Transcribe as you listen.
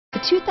The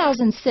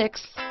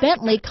 2006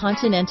 Bentley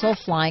Continental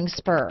Flying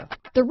Spur.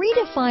 The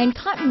redefined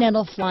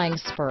Continental Flying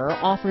Spur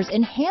offers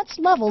enhanced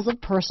levels of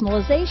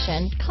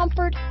personalization,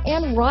 comfort,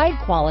 and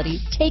ride quality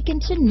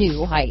taken to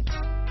new heights.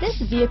 This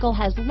vehicle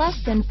has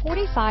less than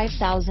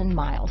 45,000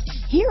 miles.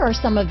 Here are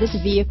some of this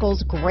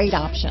vehicle's great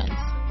options: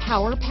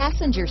 power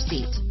passenger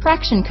seat,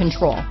 traction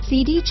control,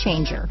 CD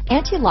changer,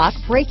 anti-lock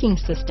braking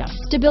system,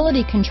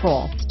 stability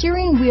control,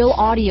 steering wheel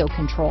audio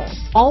controls,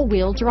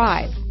 all-wheel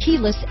drive,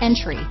 keyless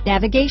entry,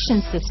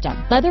 navigation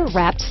system,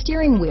 leather-wrapped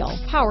steering wheel,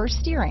 power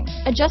steering,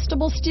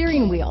 adjustable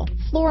steering wheel,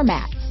 floor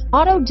mats,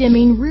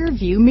 auto-dimming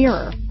rear-view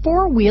mirror,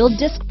 four-wheel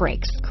disc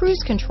brakes,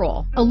 cruise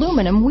control,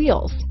 aluminum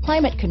wheels,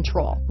 climate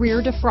control,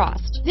 rear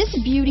defrost. This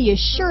beauty is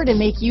sure to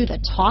make you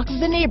the talk of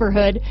the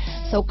neighborhood,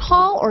 so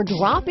call or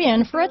drop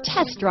in for a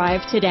test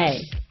drive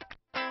today.